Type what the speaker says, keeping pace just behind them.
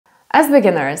As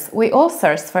beginners, we all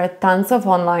search for tons of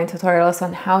online tutorials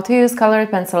on how to use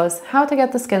colored pencils, how to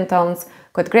get the skin tones,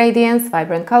 good gradients,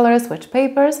 vibrant colors, which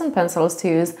papers and pencils to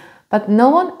use, but no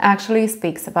one actually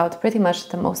speaks about pretty much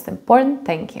the most important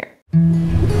thing here.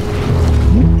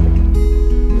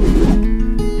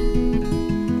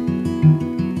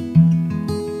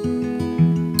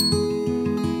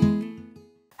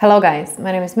 Hello guys,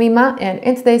 my name is Mima, and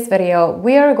in today's video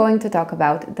we are going to talk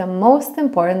about the most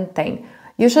important thing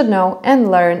you should know and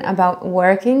learn about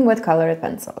working with colored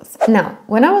pencils. Now,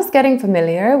 when I was getting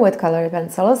familiar with colored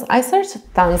pencils, I searched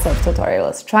tons of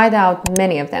tutorials, tried out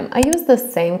many of them. I used the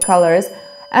same colors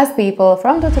as people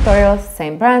from the tutorials,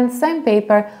 same brand, same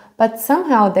paper, but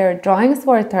somehow their drawings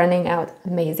were turning out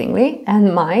amazingly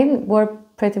and mine were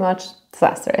pretty much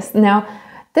disastrous. Now,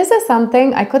 this is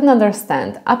something I couldn't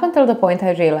understand up until the point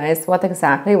I realized what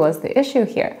exactly was the issue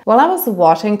here. While I was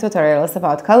watching tutorials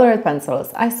about colored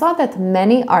pencils, I saw that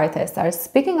many artists are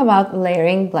speaking about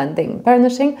layering, blending,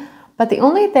 burnishing, but the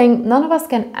only thing none of us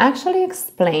can actually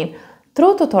explain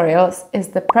through tutorials is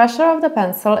the pressure of the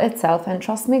pencil itself, and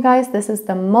trust me guys, this is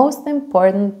the most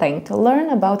important thing to learn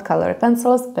about colored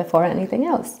pencils before anything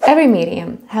else. Every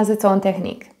medium has its own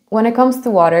technique. When it comes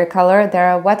to watercolor, there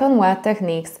are wet on wet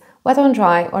techniques, wet on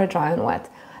dry or dry on wet.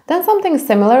 Then something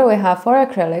similar we have for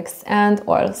acrylics and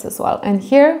oils as well. And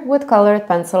here with colored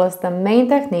pencils, the main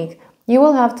technique you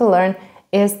will have to learn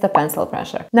is the pencil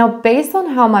pressure. Now, based on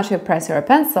how much you press your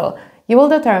pencil, you will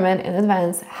determine in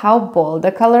advance how bold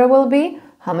the color will be,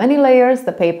 how many layers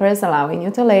the paper is allowing you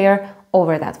to layer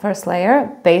over that first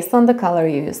layer based on the color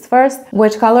you used first,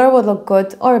 which color would look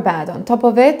good or bad on top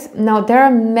of it. Now, there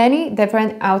are many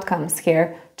different outcomes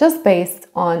here just based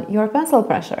on your pencil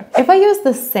pressure. If I use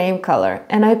the same color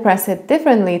and I press it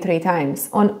differently 3 times,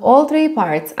 on all 3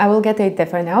 parts I will get a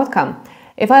different outcome.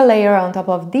 If I layer on top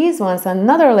of these ones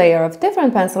another layer of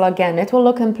different pencil, again, it will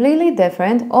look completely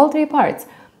different, all 3 parts.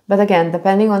 But again,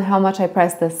 depending on how much I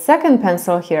press the second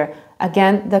pencil here,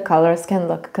 again, the colors can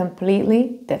look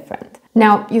completely different.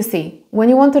 Now, you see, when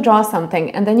you want to draw something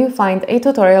and then you find a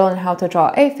tutorial on how to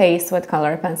draw a face with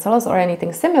colored pencils or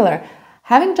anything similar,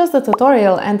 having just a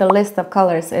tutorial and a list of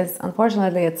colors is,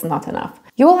 unfortunately, it's not enough.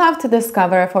 You will have to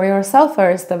discover for yourself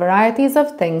first the varieties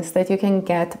of things that you can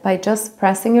get by just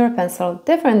pressing your pencil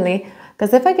differently,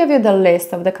 because if I give you the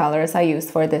list of the colors I used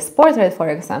for this portrait, for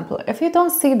example, if you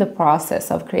don't see the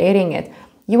process of creating it,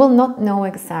 you will not know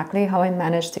exactly how I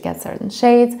managed to get certain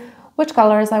shades, which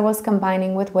colors I was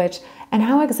combining with which, and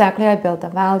how exactly I built the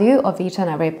value of each and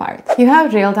every part. You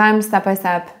have real-time,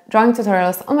 step-by-step drawing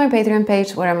tutorials on my Patreon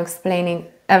page where I'm explaining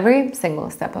every single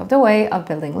step of the way of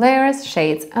building layers,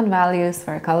 shades, and values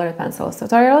for colored pencils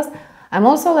tutorials. I'm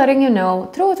also letting you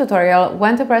know through a tutorial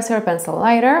when to press your pencil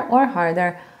lighter or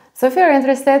harder. So if you're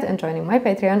interested in joining my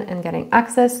Patreon and getting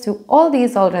access to all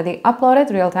these already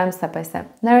uploaded real-time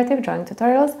step-by-step narrative drawing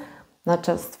tutorials, not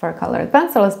just for colored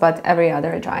pencils, but every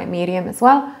other dry medium as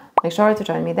well, make sure to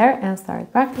join me there and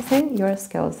start practicing your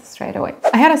skills straight away.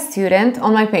 I had a student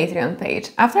on my Patreon page.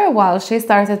 After a while, she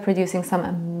started producing some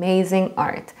amazing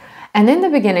art. And in the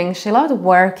beginning, she loved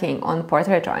working on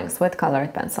portrait drawings with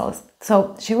colored pencils.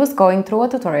 So she was going through a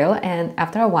tutorial, and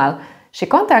after a while, she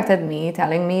contacted me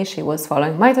telling me she was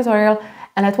following my tutorial.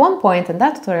 And at one point in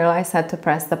that tutorial, I said to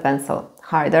press the pencil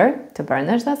harder to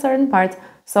burnish that certain part.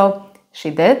 So she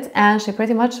did, and she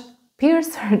pretty much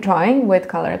pierced her drawing with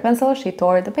colored pencil. She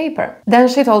tore the paper. Then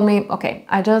she told me, okay,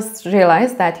 I just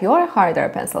realized that your harder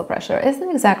pencil pressure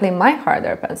isn't exactly my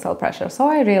harder pencil pressure, so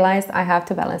I realized I have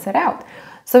to balance it out.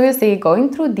 So you see,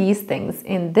 going through these things,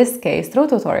 in this case through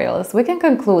tutorials, we can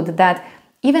conclude that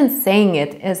even saying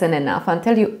it isn't enough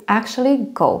until you actually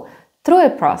go through a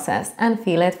process and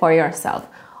feel it for yourself.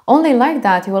 Only like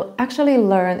that you will actually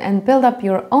learn and build up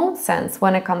your own sense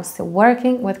when it comes to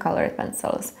working with colored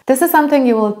pencils. This is something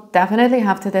you will definitely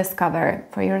have to discover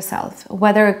for yourself,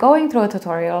 whether going through a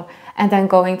tutorial and then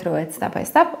going through it step by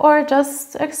step or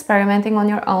just experimenting on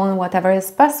your own, whatever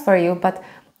is best for you. But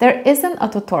there isn't a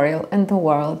tutorial in the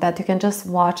world that you can just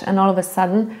watch and all of a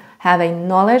sudden have a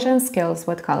knowledge and skills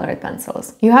with colored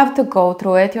pencils. You have to go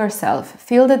through it yourself,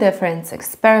 feel the difference,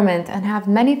 experiment, and have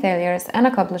many failures and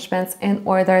accomplishments in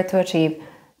order to achieve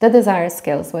the desired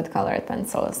skills with colored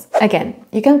pencils. Again,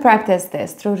 you can practice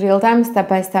this through real-time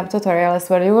step-by-step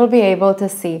tutorials where you will be able to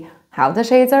see how the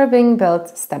shades are being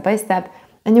built step by step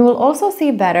And you will also see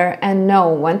better and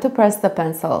know when to press the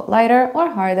pencil lighter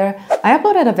or harder. I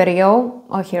uploaded a video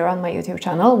here on my YouTube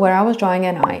channel where I was drawing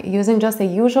an eye using just a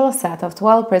usual set of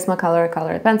 12 Prismacolor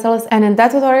colored pencils, and in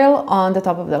that tutorial on the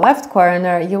top of the left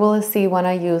corner you will see when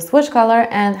I used which color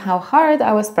and how hard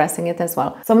I was pressing it as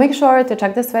well. So make sure to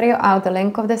check this video out. The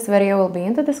link of this video will be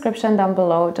in the description down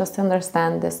below just to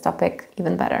understand this topic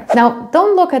even better. Now,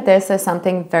 don't look at this as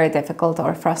something very difficult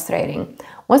or frustrating.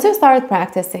 Once you start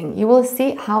practicing, you will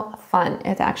see how fun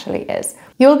it actually is.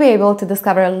 You will be able to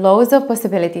discover loads of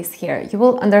possibilities here. You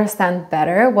will understand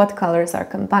better what colors are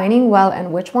combining well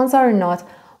and which ones are not,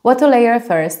 what to layer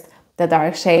first, the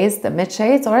dark shades, the mid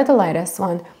shades, or the lightest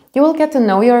one. You will get to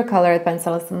know your colored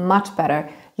pencils much better.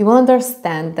 You will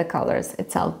understand the colors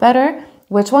itself better,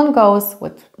 which one goes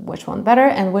with which one better,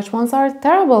 and which ones are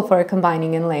terrible for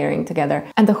combining and layering together.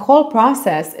 And the whole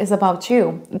process is about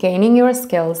you, gaining your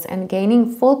skills and gaining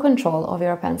full control of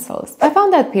your pencils. I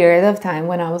found that period of time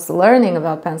when I was learning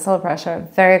about pencil pressure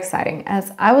very exciting,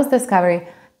 as I was discovering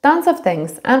tons of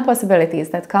things and possibilities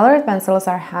that colored pencils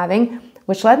are having,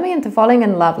 which led me into falling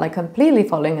in love, like completely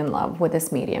falling in love with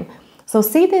this medium. So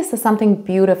see this as something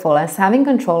beautiful, as having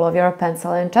control of your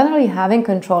pencil and generally having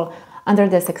control under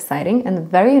this exciting and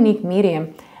very unique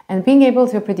medium, and being able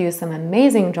to produce some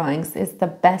amazing drawings is the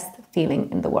best feeling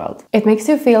in the world. It makes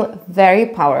you feel very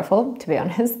powerful, to be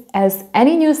honest, as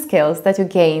any new skills that you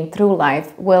gain through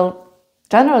life will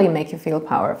generally make you feel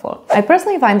powerful. I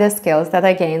personally find the skills that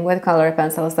I gained with colored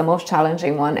pencils the most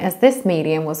challenging one, as this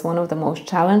medium was one of the most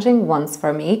challenging ones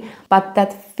for me, but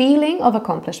that feeling of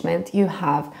accomplishment you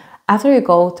have after you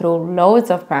go through loads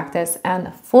of practice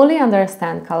and fully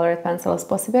understand colored pencils'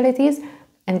 possibilities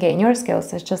and gain your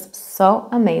skills is just so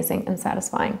amazing and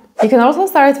satisfying. You can also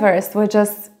start first with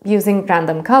just using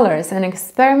random colors and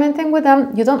experimenting with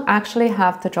them. You don't actually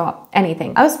have to draw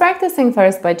anything. I was practicing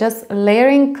first by just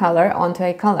layering color onto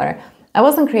a color. I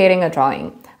wasn't creating a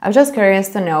drawing. I was just curious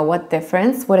to know what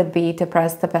difference would it be to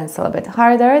press the pencil a bit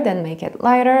harder, then make it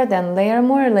lighter, then layer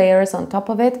more layers on top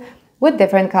of it with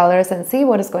different colors and see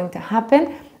what is going to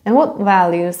happen and what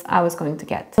values I was going to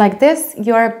get. Like this,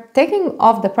 you're taking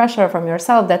off the pressure from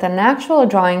yourself that an actual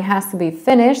drawing has to be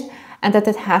finished and that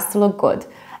it has to look good.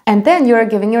 And then you're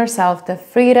giving yourself the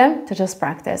freedom to just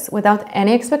practice without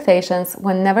any expectations.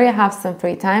 Whenever you have some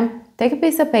free time, take a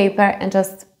piece of paper and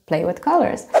just play with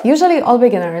colors. Usually all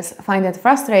beginners find it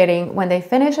frustrating when they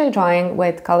finish a drawing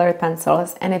with colored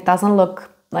pencils and it doesn't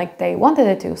look like they wanted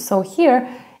it to. So here,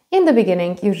 in the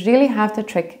beginning, you really have to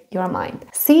trick your mind.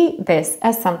 See this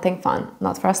as something fun,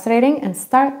 not frustrating, and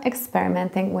start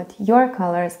experimenting with your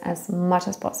colors as much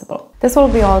as possible. This will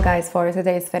be all, guys, for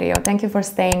today's video. Thank you for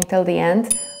staying till the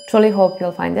end. Truly hope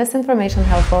you'll find this information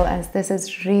helpful, as this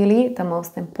is really the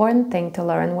most important thing to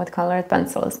learn with colored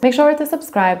pencils. Make sure to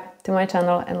subscribe to my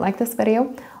channel and like this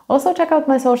video. Also check out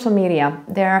my social media.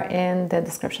 They're in the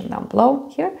description down below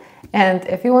here. And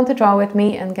if you want to draw with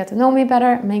me and get to know me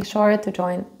better, make sure to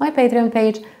join my Patreon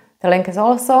page. The link is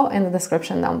also in the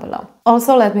description down below.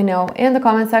 Also, let me know in the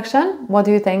comment section what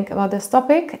do you think about this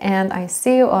topic, and I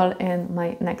see you all in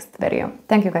my next video.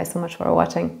 Thank you guys so much for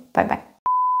watching. Bye bye.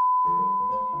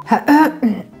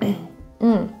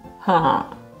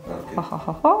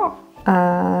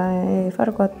 I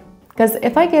forgot. Because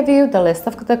if I give you the list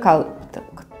of the color,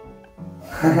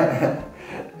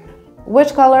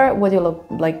 which color would you look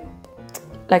like?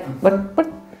 What?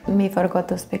 Me forgot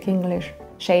to speak English.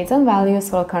 Shades and values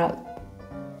for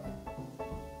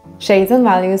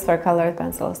colored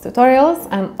pencils tutorials.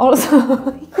 I'm also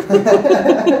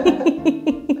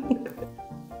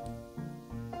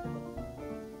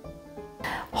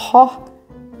oh,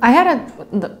 I had it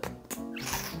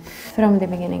from the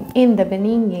beginning. In the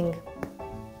beginning.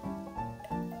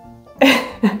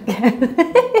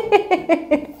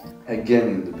 Again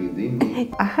in the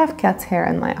beginning. I have cat's hair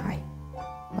in my eye.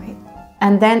 Wait.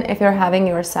 And then if you have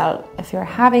yourself,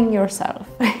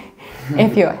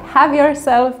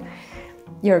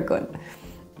 you're good.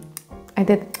 I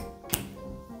did.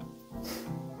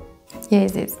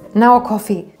 Yes. Now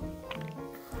coffee.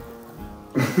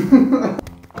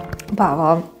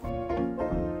 Baba.